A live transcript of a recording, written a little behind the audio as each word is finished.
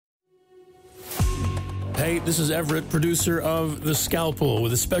Hey, this is Everett, producer of The Scalpel,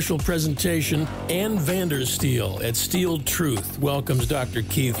 with a special presentation. And Vandersteel at Steel Truth welcomes Dr.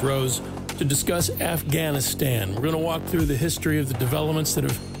 Keith Rose to discuss Afghanistan. We're going to walk through the history of the developments that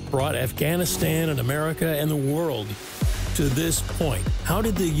have brought Afghanistan and America and the world to this point. How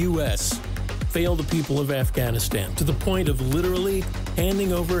did the U.S. fail the people of Afghanistan to the point of literally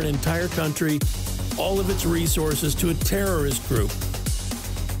handing over an entire country, all of its resources, to a terrorist group,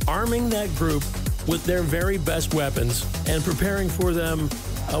 arming that group with their very best weapons and preparing for them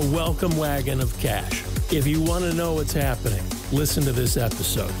a welcome wagon of cash? If you want to know what's happening, listen to this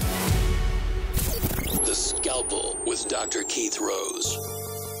episode. The Scalpel with Dr. Keith Rose.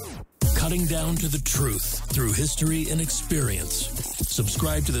 Cutting down to the truth through history and experience.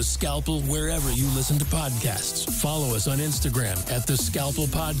 Subscribe to The Scalpel wherever you listen to podcasts. Follow us on Instagram at The Scalpel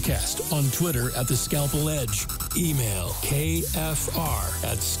Podcast, on Twitter at The Scalpel Edge. Email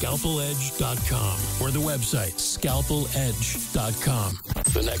kfr@scalpeledge.com or the website scalpeledge.com.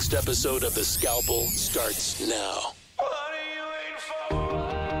 The next episode of The Scalpel starts now.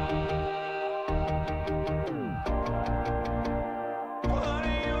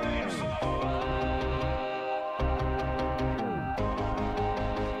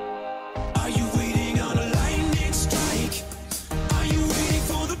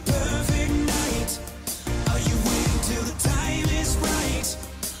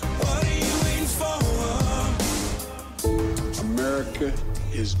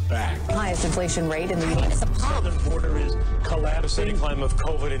 Is back. Highest inflation rate in the U.S. The southern border is collapsing. Climb of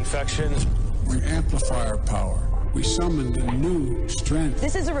COVID infections. We amplify our power. We summoned a new strength.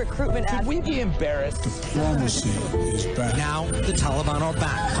 This is a recruitment ad. Should we be embarrassed? Diplomacy is back. Now the Taliban are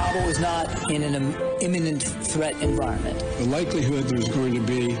back. Kabul is not in an imminent threat environment. The likelihood there's going to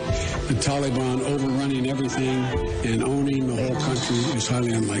be the Taliban overrunning everything and owning the whole country is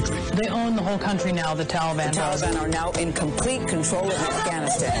highly unlikely. They own the whole country now, the Taliban. The Taliban are now in complete control of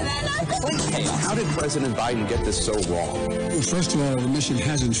Afghanistan. How did President Biden get this so wrong? Well, first of all, the mission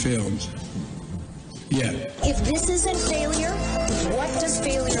hasn't failed yet. If this isn't failure, what does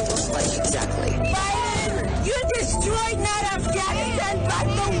failure look like exactly? Biden, you destroyed not Afghanistan, but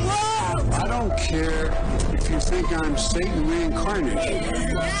the world! I don't care if you think I'm Satan reincarnated.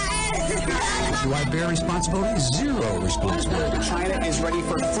 Do I bear responsibility? Zero responsibility. China is ready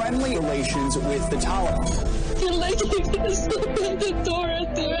for friendly relations with the Taliban. You're like you're gonna open the door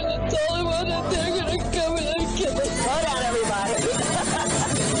out there and the Taliban and they're gonna come in and kill us. Slow down, everybody.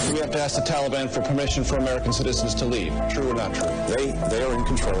 We have to ask the Taliban for permission for American citizens to leave. True or not true? They are in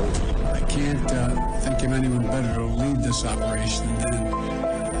control. I can't think of anyone better to lead this operation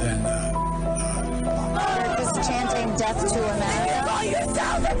than America's chanting death to America. Call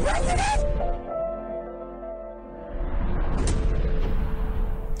yourself the president!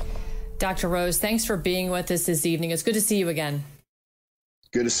 Dr. Rose, thanks for being with us this evening. It's good to see you again.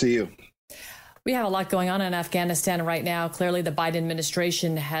 Good to see you. We have a lot going on in Afghanistan right now. Clearly, the Biden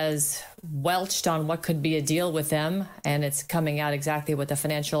administration has welched on what could be a deal with them, and it's coming out exactly what the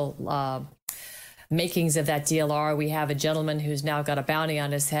financial makings of that deal are. We have a gentleman who's now got a bounty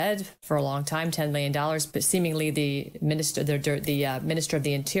on his head for a long time, $10 million, but seemingly the minister of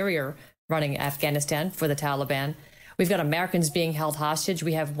the Interior running Afghanistan for the Taliban. We've got Americans being held hostage.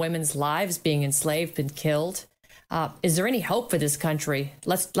 We have women's lives being enslaved, been killed. Is there any hope for this country?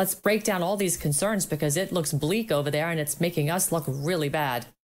 Let's break down all these concerns because it looks bleak over there and it's making us look really bad.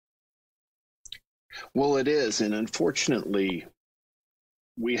 Well, it is. And unfortunately,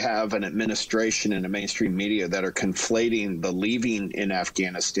 we have an administration and a mainstream media that are conflating the leaving in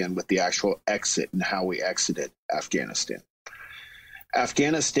Afghanistan with the actual exit and how we exited Afghanistan.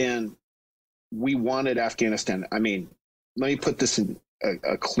 Afghanistan, we wanted Afghanistan. I mean, let me put this in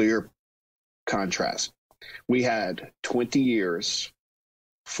a clear contrast. We had 20 years,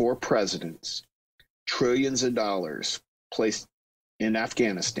 4 presidents, trillions of dollars placed in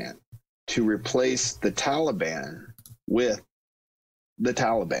Afghanistan to replace the Taliban with the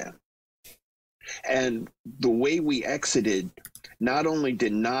Taliban. And the way we exited not only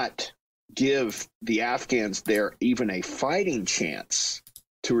did not give the Afghans there even a fighting chance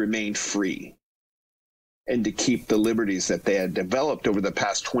to remain free and to keep the liberties that they had developed over the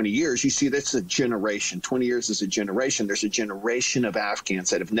past 20 years. You see, that's a generation. 20 years is a generation. There's a generation of Afghans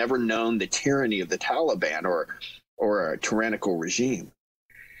that have never known the tyranny of the Taliban or a tyrannical regime.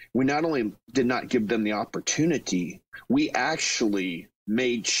 We not only did not give them the opportunity, we actually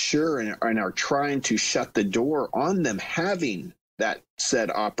made sure and are trying to shut the door on them having that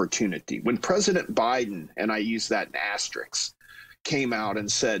said opportunity. When President Biden, and I use that in asterisks, came out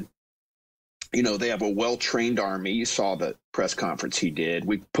and said, They have a well-trained army. You saw the press conference he did.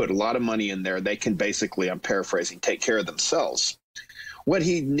 We put a lot of money in there. They can basically, I'm paraphrasing, take care of themselves. What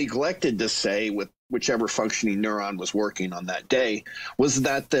he neglected to say, with whichever functioning neuron was working on that day, was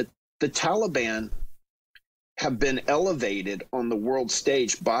that the Taliban have been elevated on the world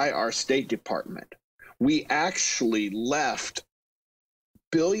stage by our State Department. We actually left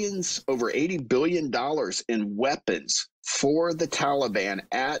billions, over $80 billion in weapons for the Taliban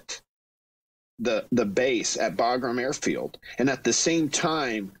at the base at Bagram Airfield. And at the same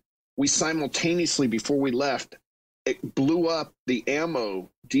time, we simultaneously, before we left, it blew up the ammo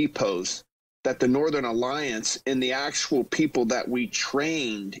depots that the Northern Alliance and the actual people that we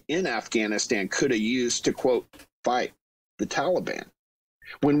trained in Afghanistan could have used to, quote, fight the Taliban.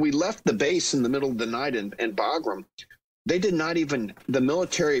 When we left the base in the middle of the night in Bagram, they did not even, the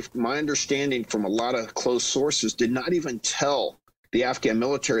military, my understanding from a lot of close sources, did not even tell the Afghan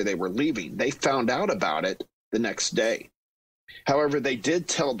military they were leaving. They found out about it the next day. However, they did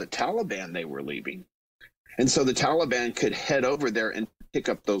tell the Taliban they were leaving. And so the Taliban could head over there and pick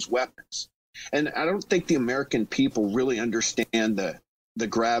up those weapons. And I don't think the American people really understand the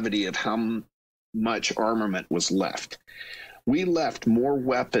gravity of how much armament was left. We left more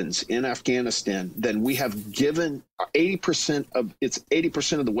weapons in Afghanistan than we have given. 80% of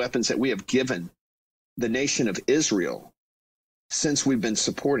the weapons that we have given the nation of Israel since we've been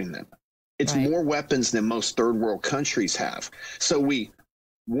supporting them. It's right. More weapons than most third world countries have. So we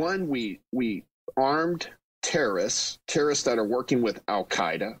armed terrorists that are working with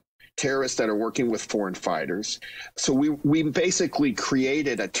Al-Qaeda, terrorists that are working with foreign fighters. So we basically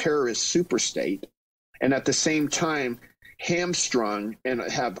created a terrorist super state, and at the same time hamstrung and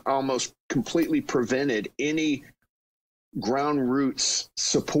have almost completely prevented any ground roots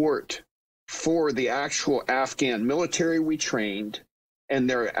support for the actual Afghan military we trained and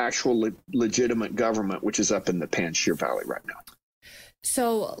their actual legitimate government, which is up in the Panjshir Valley right now.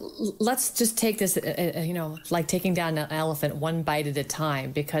 So let's just take this, like taking down an elephant one bite at a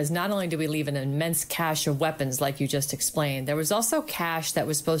time, because not only do we leave an immense cache of weapons, like you just explained, there was also cash that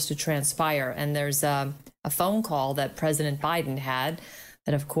was supposed to transpire. And there's a phone call that President Biden had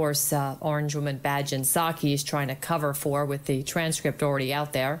that, of course, Orange Woman Badjan Psaki is trying to cover for, with the transcript already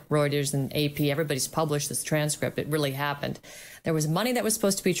out there. Reuters and AP, everybody's published this transcript. It really happened. There was money that was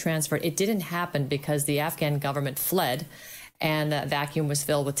supposed to be transferred. It didn't happen because the Afghan government fled, and that vacuum was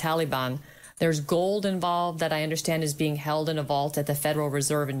filled with Taliban. There's gold involved that I understand is being held in a vault at the Federal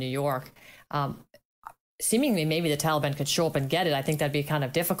Reserve in New York. Seemingly, maybe the Taliban could show up and get it. I think that'd be kind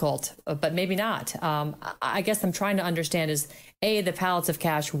of difficult, but maybe not. I guess I'm trying to understand is, A, the pallets of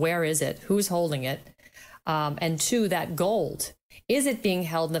cash, where is it? Who's holding it? And two, that gold. Is it being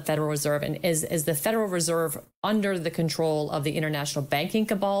held in the Federal Reserve? And is the Federal Reserve under the control of the international banking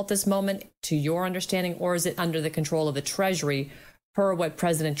cabal at this moment, to your understanding, or is it under the control of the Treasury, per what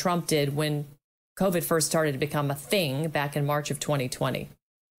President Trump did when COVID first started to become a thing back in March of 2020?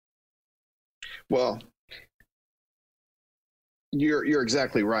 Well, you're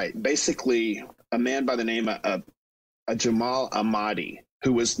exactly right. Basically, a man by the name of Jamal Ahmadi,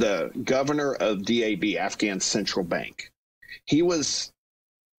 who was the governor of DAB, Afghan Central Bank, he was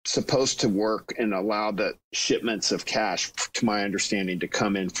supposed to work and allow the shipments of cash, to my understanding, to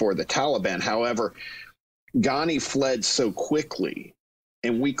come in for the Taliban. However, Ghani fled so quickly,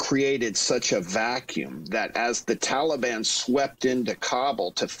 and we created such a vacuum that as the Taliban swept into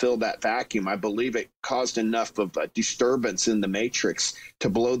Kabul to fill that vacuum, I believe it caused enough of a disturbance in the matrix to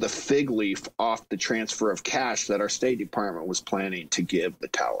blow the fig leaf off the transfer of cash that our State Department was planning to give the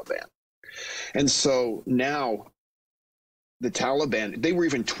Taliban. And so now the Taliban, they were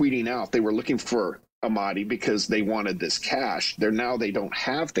even tweeting out, they were looking for Ahmadi because they wanted this cash. They don't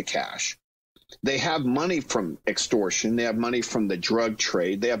have the cash. They have money from extortion. They have money from the drug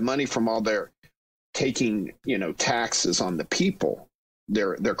trade. They have money from all their taking, taxes on the people.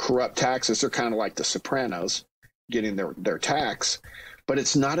 Their corrupt taxes. They're kind of like the Sopranos, getting their tax. But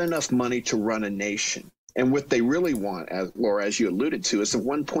it's not enough money to run a nation. And what they really want, Laura, as you alluded to, is the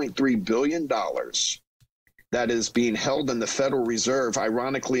 $1.3 billion that is being held in the Federal Reserve,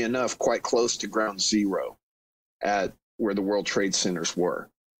 ironically enough, quite close to ground zero at where the World Trade Centers were.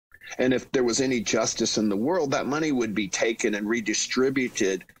 And if there was any justice in the world, that money would be taken and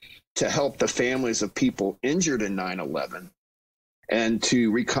redistributed to help the families of people injured in 9/11 and to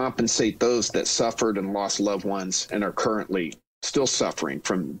recompensate those that suffered and lost loved ones and are currently still suffering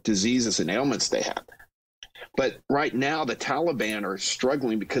from diseases and ailments they had. But right now, the Taliban are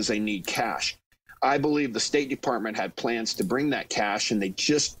struggling because they need cash. I believe the State Department had plans to bring that cash, and they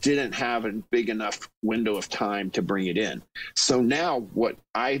just didn't have a big enough window of time to bring it in. So now what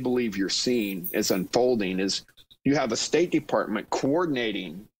I believe you're seeing is unfolding is you have a State Department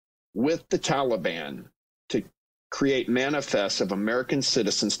coordinating with the Taliban to create manifests of American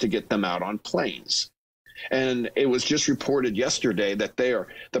citizens to get them out on planes. And it was just reported yesterday that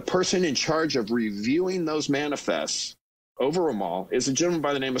the person in charge of reviewing those manifests over them all is a gentleman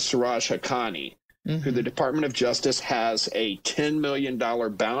by the name of Siraj Haqqani, who the Department of Justice has a $10 million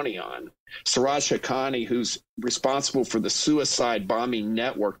bounty on. Siraj Haqqani, who's responsible for the suicide bombing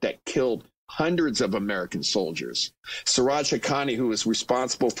network that killed hundreds of American soldiers. Siraj Haqqani, who is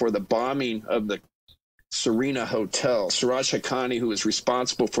responsible for the bombing of the Serena Hotel. Siraj Haqqani, who is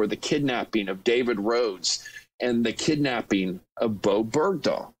responsible for the kidnapping of David Rhodes and the kidnapping of Bo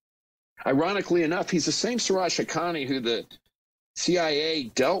Bergdahl. Ironically enough, he's the same Siraj Haqqani who the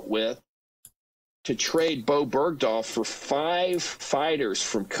CIA dealt with to trade Bo Bergdahl for 5 fighters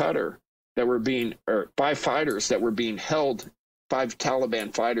from Qatar that were being, or 5 fighters that were being held, 5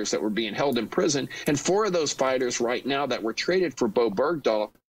 Taliban fighters that were being held in prison. And 4 of those fighters right now that were traded for Bo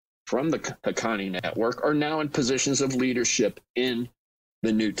Bergdahl from the Haqqani network are now in positions of leadership in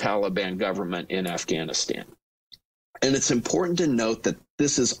the new Taliban government in Afghanistan. And it's important to note that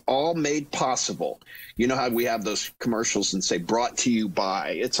this is all made possible. You know how we have those commercials and say brought to you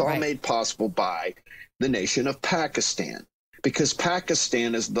by? It's all made possible by the nation of Pakistan, because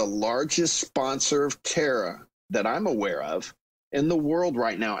Pakistan is the largest sponsor of terror that I'm aware of in the world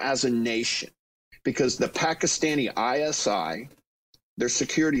right now as a nation, because the Pakistani ISI, their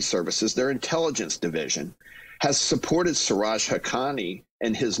security services, their intelligence division, has supported Siraj Haqqani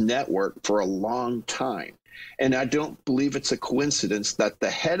and his network for a long time. And I don't believe it's a coincidence that the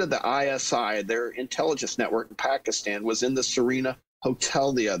head of the ISI, their intelligence network in Pakistan, was in the Serena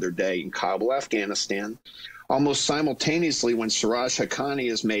Hotel the other day in Kabul, Afghanistan, almost simultaneously when Siraj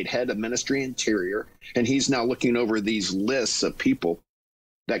Haqqani is made head of Ministry of Interior, and he's now looking over these lists of people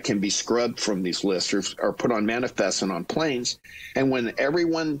that can be scrubbed from these lists or put on manifests and on planes. And when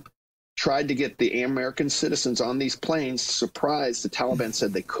everyone tried to get the American citizens on these planes, surprised, the Taliban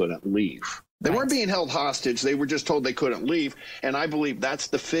said they couldn't leave. They weren't being held hostage. They were just told they couldn't leave. And I believe that's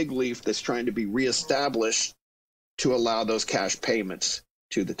the fig leaf that's trying to be reestablished to allow those cash payments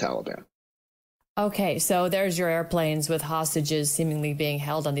to the Taliban. Okay, so there's your airplanes with hostages seemingly being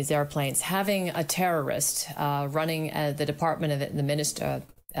held on these airplanes. Having a terrorist running the Department of the Minister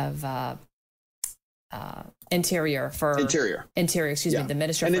of Interior, excuse me, the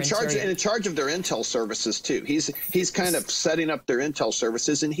Minister and for Interior. And in charge of their intel services too. He's kind of setting up their intel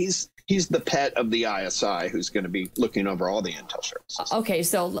services, and he's the pet of the ISI who's going to be looking over all the intel services. Okay,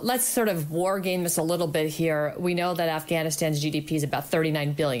 so let's sort of war game this a little bit here. We know that Afghanistan's GDP is about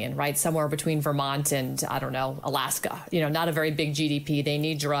 $39 billion, right? Somewhere between Vermont and, I don't know, Alaska. You know, not a very big GDP. They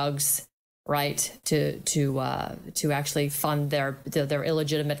need drugs, right, to actually fund their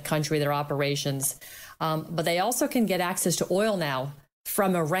illegitimate country, their operations. But they also can get access to oil now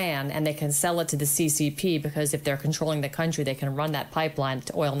from Iran, and they can sell it to the CCP, because if they're controlling the country, they can run that pipeline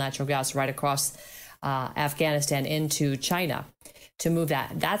to oil, natural gas right across Afghanistan into China to move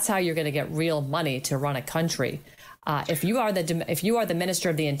that. That's how you're going to get real money to run a country. If you are the Minister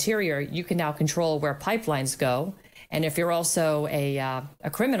of the Interior, you can now control where pipelines go. And if you're also a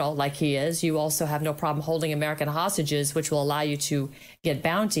criminal like he is, you also have no problem holding American hostages, which will allow you to get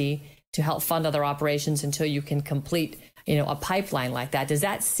bounty to help fund other operations until you can complete, a pipeline like that. Does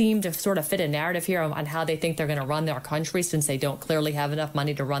that seem to sort of fit a narrative here on how they think they're going to run their country, since they don't clearly have enough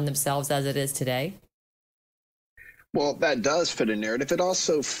money to run themselves as it is today? Well, that does fit a narrative. It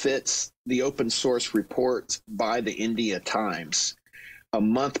also fits the open source report by the India Times. A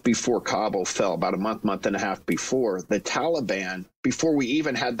month before Kabul fell, about a month and a half before, the Taliban, before we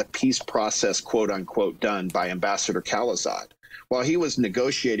even had the peace process, quote unquote, done by Ambassador Khalilzad, while he was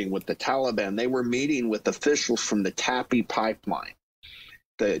negotiating with the Taliban, they were meeting with officials from the TAPI pipeline,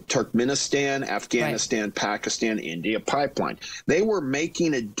 the Turkmenistan, Afghanistan, Pakistan, India pipeline. They were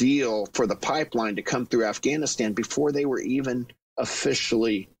making a deal for the pipeline to come through Afghanistan before they were even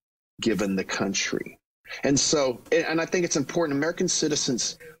officially given the country. And so, and I think it's important, American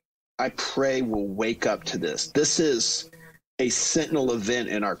citizens, I pray, will wake up to this. This is a sentinel event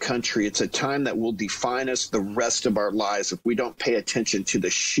in our country. It's a time that will define us the rest of our lives if we don't pay attention to the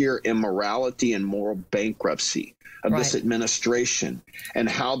sheer immorality and moral bankruptcy of this administration and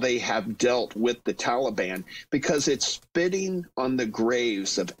how they have dealt with the Taliban, because it's spitting on the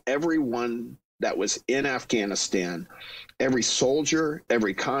graves of everyone that was in Afghanistan, every soldier,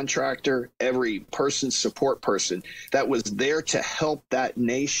 every contractor, every support person that was there to help that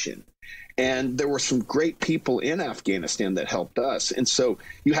nation. And there were some great people in Afghanistan that helped us. And so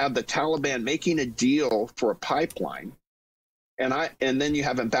you have the Taliban making a deal for a pipeline. And then you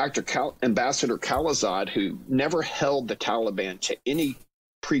have Ambassador Khalilzad, who never held the Taliban to any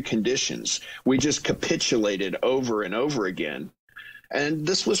preconditions. We just capitulated over and over again. And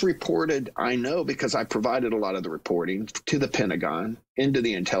this was reported, I know, because I provided a lot of the reporting to the Pentagon, into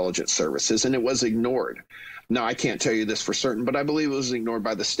the intelligence services, and it was ignored. Now, I can't tell you this for certain, but I believe it was ignored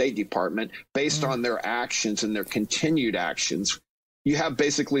by the State Department based on their actions and their continued actions. You have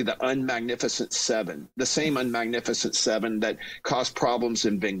basically the Unmagnificent Seven, the same Unmagnificent Seven that caused problems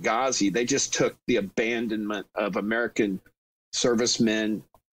in Benghazi. They just took the abandonment of American servicemen,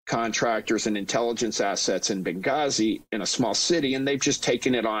 contractors, and intelligence assets in Benghazi, in a small city, and they've just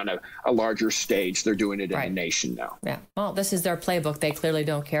taken it on a larger stage. They're doing it in a nation now. Yeah. Well, this is their playbook. They clearly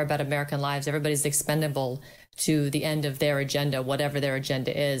don't care about American lives. Everybody's expendable to the end of their agenda, whatever their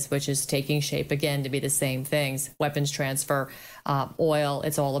agenda is, which is taking shape again to be the same things: weapons transfer, oil.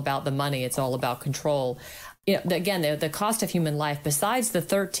 It's all about the money. It's all about control. Again, the cost of human life, besides the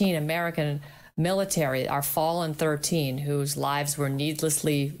 13 American military, our fallen 13, whose lives were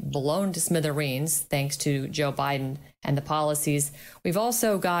needlessly blown to smithereens thanks to Joe Biden and the policies. We've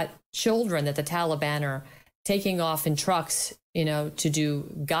also got children that the Taliban are taking off in trucks, to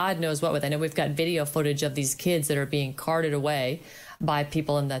do God knows what with. I know we've got video footage of these kids that are being carted away by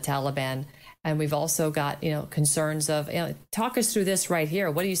people in the Taliban. And we've also got, concerns of, talk us through this right here.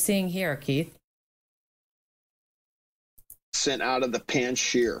 What are you seeing here, Keith? Sent out of the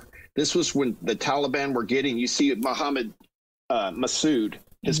Panjshir. This was when the Taliban were getting, you see Mohammed Massoud,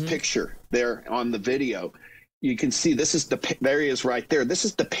 his picture there on the video. You can see there he is right there. This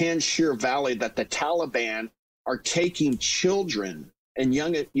is the Panjshir Valley that the Taliban are taking children and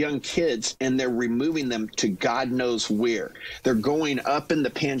young kids, and they're removing them to God knows where. They're going up in the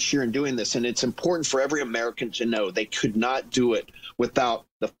Panjshir and doing this. And it's important for every American to know they could not do it without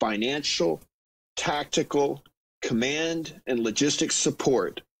the financial, tactical, command, and logistics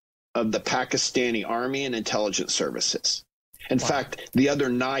support of the Pakistani army and intelligence services. In fact, the other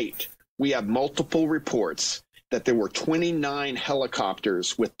night, we have multiple reports that there were 29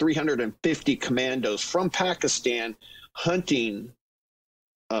 helicopters with 350 commandos from Pakistan hunting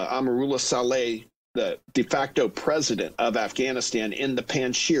Amarullah Saleh, the de facto president of Afghanistan, in the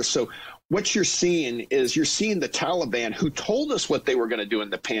Panjshir. So what you're seeing is the Taliban, who told us what they were going to do in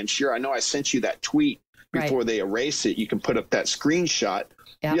the Panjshir. I know I sent you that tweet before they erase it. You can put up that screenshot.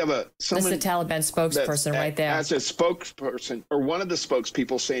 Yeah. You have that's the Taliban spokesperson right there. As a spokesperson, or one of the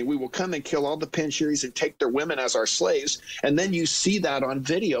spokespeople, saying, we will come and kill all the Panjshiris and take their women as our slaves. And then you see that on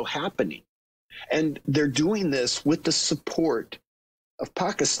video happening. And they're doing this with the support of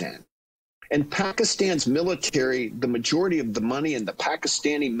Pakistan. And Pakistan's military, the majority of the money in the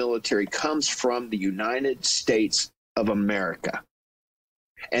Pakistani military comes from the United States of America.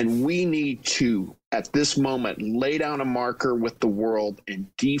 And we need to, at this moment, lay down a marker with the world and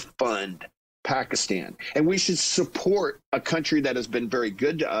defund Pakistan. And we should support a country that has been very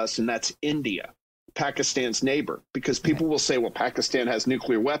good to us, and that's India, Pakistan's neighbor, because people will say, well, Pakistan has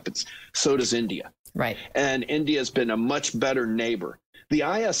nuclear weapons. So does India. Right. And India has been a much better neighbor. The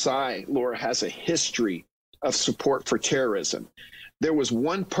ISI, Laura, has a history of support for terrorism. There was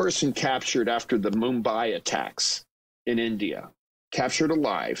one person captured after the Mumbai attacks in India, captured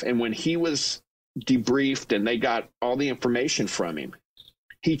alive. And when he was debriefed and they got all the information from him,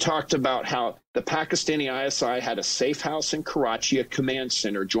 he talked about how the Pakistani ISI had a safe house in Karachi, a command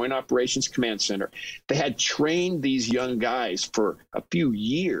center, Joint Operations Command Center. They had trained these young guys for a few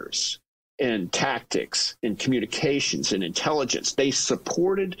years in tactics, in communications, and intelligence. They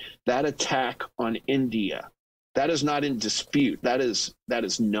supported that attack on India. That is not in dispute. That is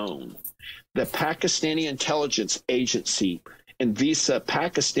known. The Pakistani intelligence agency and Visa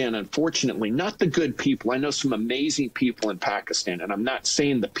Pakistan, unfortunately, not the good people. I know some amazing people in Pakistan, and I'm not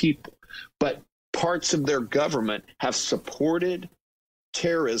saying the people, but parts of their government have supported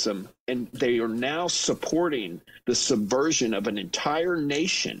terrorism, and they are now supporting the subversion of an entire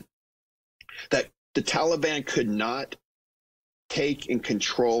nation that the Taliban could not take and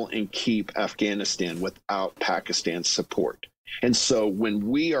control and keep Afghanistan without Pakistan's support. And so when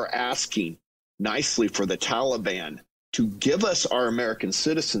we are asking nicely for the Taliban to give us our American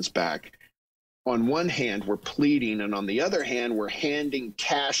citizens back, on one hand, we're pleading, and on the other hand, we're handing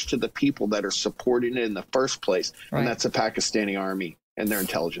cash to the people that are supporting it in the first place, and that's the Pakistani army and their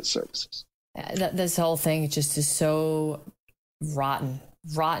intelligence services. This whole thing just is so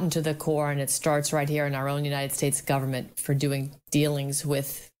rotten to the core, and it starts right here in our own United States government for doing dealings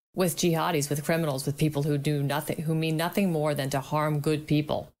with with jihadis, with criminals, with people who do nothing, who mean nothing more than to harm good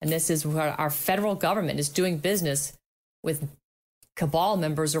people. And this is where our federal government is doing business with cabal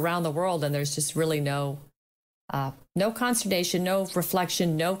members around the world. And there's just really no consternation, no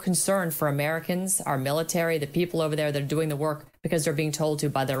reflection, no concern for Americans, our military, the people over there that are doing the work because they're being told to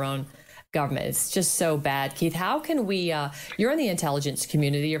by their own government. It's just so bad. Keith, how can we, you're in the intelligence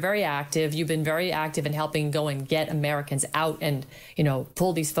community, you're very active, you've been very active in helping go and get Americans out and,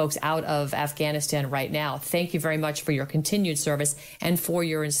 pull these folks out of Afghanistan right now. Thank you very much for your continued service and for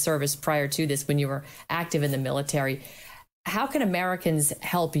your service prior to this when you were active in the military. How can Americans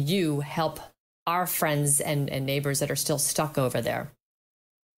help you help our friends and neighbors that are still stuck over there?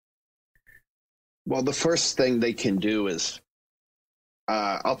 Well, the first thing they can do is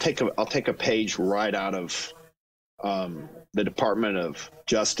I'll take a page right out of the Department of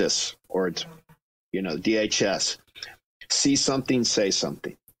Justice or DHS. See something, say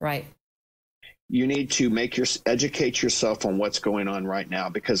something. Right. You need to educate yourself on what's going on right now,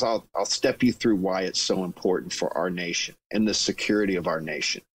 because I'll step you through why it's so important for our nation and the security of our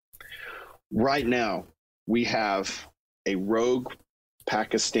nation. Right now, we have a rogue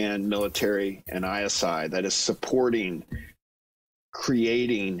Pakistan military and ISI that is supporting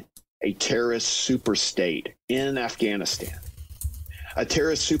creating a terrorist superstate in Afghanistan, a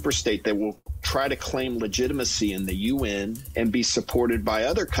terrorist superstate that will try to claim legitimacy in the UN and be supported by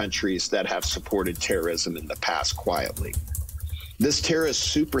other countries that have supported terrorism in the past quietly. This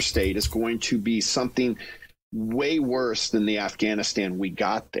terrorist superstate is going to be something way worse than the Afghanistan we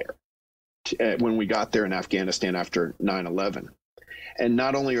got there, when we got there in Afghanistan after 9/11. And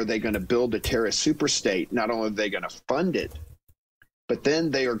not only are they going to build a terrorist superstate, not only are they going to fund it, but then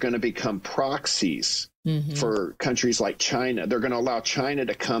they are going to become proxies for countries like China. They're going to allow China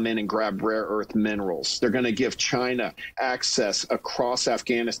to come in and grab rare earth minerals. They're going to give China access across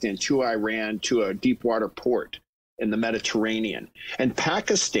Afghanistan to Iran, to a deep water port in the Mediterranean. And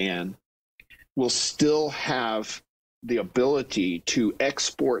Pakistan will still have the ability to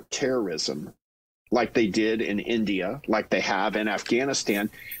export terrorism like they did in India, like they have in Afghanistan.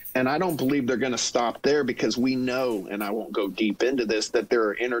 And I don't believe they're going to stop there, because we know, and I won't go deep into this, that there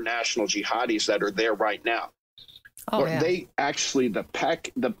are international jihadis that are there right now. Oh, yeah. They actually, the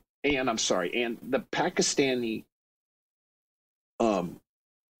Pakistani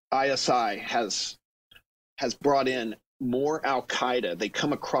ISI has brought in more Al-Qaeda. They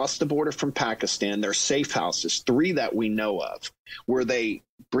come across the border from Pakistan. They're safe houses, 3 that we know of, where they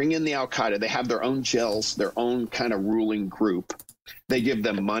bring in the Al-Qaeda. They have their own jails, their own kind of ruling group. They give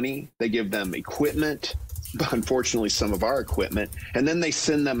them money, they give them equipment, unfortunately some of our equipment, and then they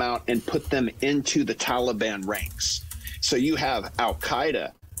send them out and put them into the Taliban ranks. So you have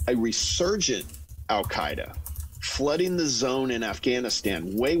Al-Qaeda, a resurgent Al-Qaeda, flooding the zone in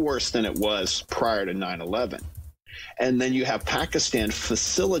Afghanistan, way worse than it was prior to 9/11. And then you have Pakistan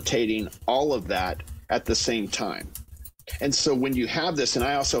facilitating all of that at the same time. And so when you have this, and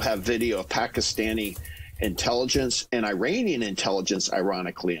I also have video of Pakistani intelligence and Iranian intelligence,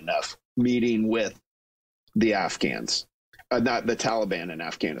 ironically enough, meeting with the Afghans, not the Taliban in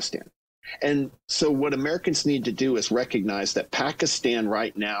Afghanistan. And so what Americans need to do is recognize that Pakistan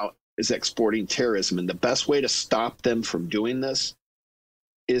right now is exporting terrorism. And the best way to stop them from doing this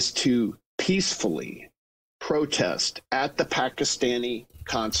is to peacefully protest at the Pakistani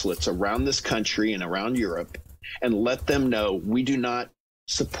consulates around this country and around Europe and let them know we do not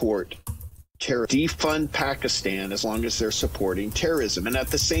support terror. Defund Pakistan as long as they're supporting terrorism. And at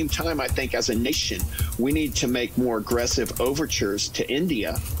the same time, I think as a nation, we need to make more aggressive overtures to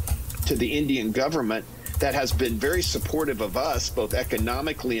India, to the Indian government that has been very supportive of us, both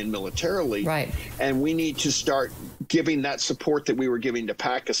economically and militarily. Right. And we need to start giving that support that we were giving to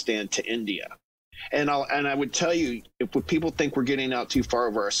Pakistan to India. And I would tell you, if people think we're getting out too far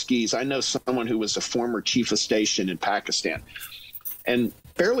over our skis, I know someone who was a former chief of station in Pakistan, and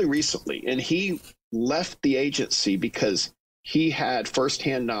fairly recently, and he left the agency because he had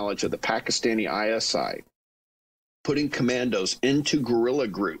firsthand knowledge of the Pakistani ISI putting commandos into guerrilla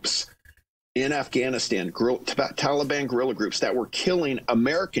groups in Afghanistan, Taliban guerrilla groups that were killing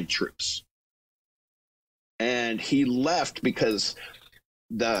American troops. And he left because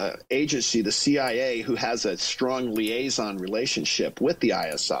the agency, the CIA, who has a strong liaison relationship with the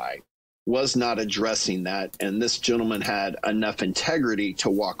ISI, was not addressing that. And this gentleman had enough integrity to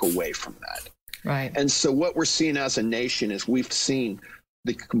walk away from that. Right. And so what we're seeing as a nation is we've seen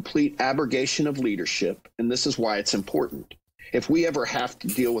the complete abrogation of leadership. And this is why it's important. If we ever have to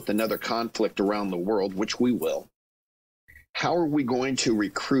deal with another conflict around the world, which we will, how are we going to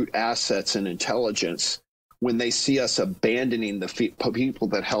recruit assets and intelligence when they see us abandoning the people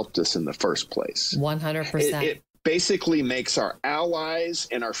that helped us in the first place. 100%. It basically makes our allies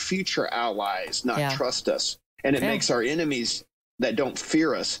and our future allies not trust us. And it makes our enemies that don't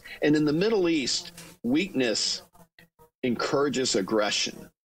fear us. And in the Middle East, weakness encourages aggression.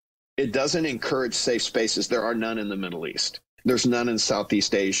 It doesn't encourage safe spaces. There are none in the Middle East. There's none in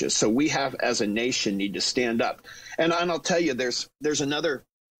Southeast Asia. So we have, as a nation, need to stand up. And I'll tell you, there's another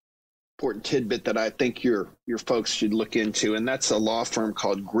important tidbit that I think your folks should look into, and that's a law firm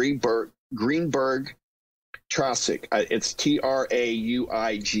called Greenberg Traurig. It's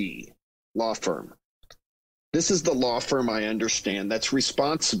Trauig law firm. This is the law firm, I understand, that's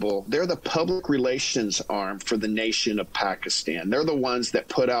responsible. They're the public relations arm for the nation of Pakistan. They're the ones that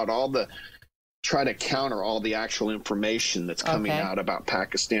put out try to counter all the actual information that's coming out about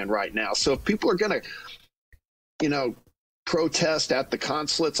Pakistan right now. So if people are going to, protest at the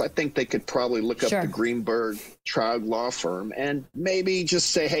consulates, I think they could probably look up the Greenberg Traurig law firm and maybe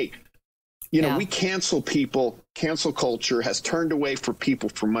just say, hey, we cancel people. Cancel culture has turned away for people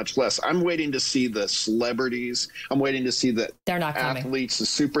for much less. I'm waiting to see the celebrities. I'm waiting to see the athletes, the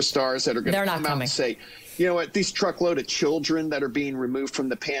superstars that are going to come out and say, you know what, these truckload of children that are being removed from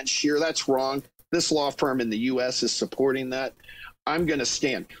the Panjshir, that's wrong. This law firm in the U.S. is supporting that. I'm going to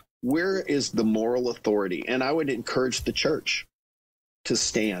stand. Where is the moral authority? And I would encourage the church to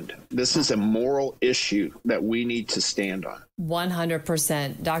stand. This is a moral issue that we need to stand on.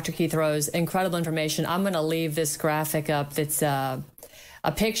 100%. Dr. Keith Rose, incredible information. I'm going to leave this graphic up. It's a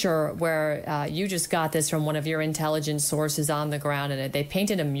picture where you just got this from one of your intelligence sources on the ground, and they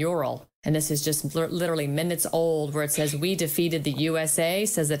painted a mural. And this is just literally minutes old, where it says, "We defeated the USA,"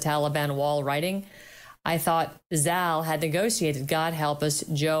 says the Taliban wall writing. I thought Zal had negotiated. God help us.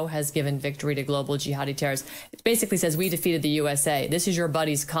 Joe has given victory to global jihadi terrorists. It basically says, "We defeated the USA." This is your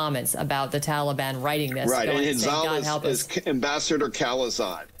buddy's comments about the Taliban writing this. Right. And Zal is Ambassador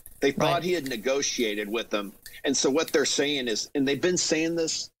Khalilzad. They thought he had negotiated with them. And so what they're saying is, and they've been saying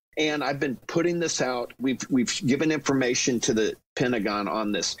this, and I've been putting this out. We've given information to the Pentagon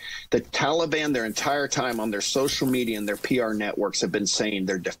on this. The Taliban, their entire time on their social media and their PR networks, have been saying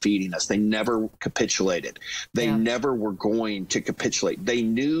they're defeating us. They never capitulated. They never were going to capitulate. They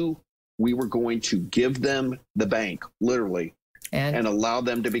knew we were going to give them the bank, literally, and allow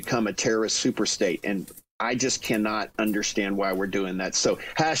them to become a terrorist superstate. And I just cannot understand why we're doing that. So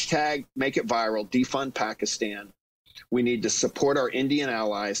hashtag make it viral, defund Pakistan. We need to support our Indian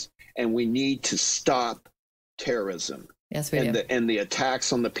allies, and we need to stop terrorism. Yes, we do. And the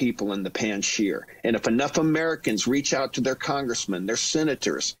attacks on the people in the Panjshir. And if enough Americans reach out to their congressmen, their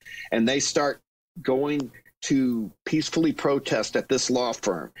senators, and they start going to peacefully protest at this law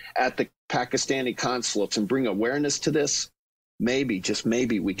firm, at the Pakistani consulates, and bring awareness to this, maybe, just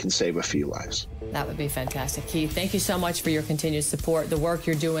maybe, we can save a few lives. That would be fantastic. Keith, thank you so much for your continued support, the work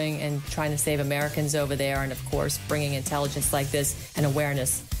you're doing and trying to save Americans over there, and, of course, bringing intelligence like this and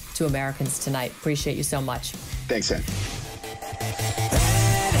awareness to Americans tonight. Appreciate you so much. Thanks, Ann.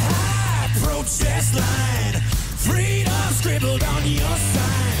 Head high, protest line, freedom scribbled on your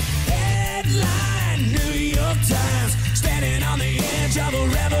sign. Headline, New York Times, standing on the edge of a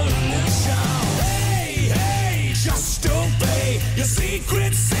revolution. Hey, hey, just obey your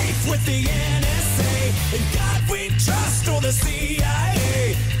secret safe with the NSA. In God we trust, or the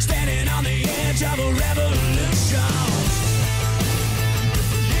CIA, standing on the edge of a revolution.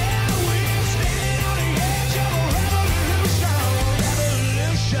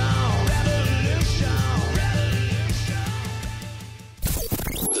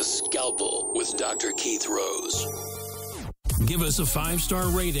 The Scalpel with Dr. Keith Rose. Give us a 5-star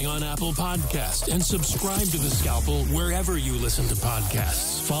rating on Apple Podcasts and subscribe to The Scalpel wherever you listen to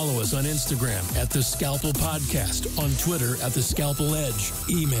podcasts. Follow us on Instagram at The Scalpel Podcast, on Twitter at The Scalpel Edge,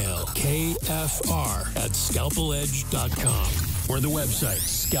 email kfr@scalpeledge.com, or the website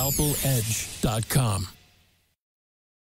scalpeledge.com.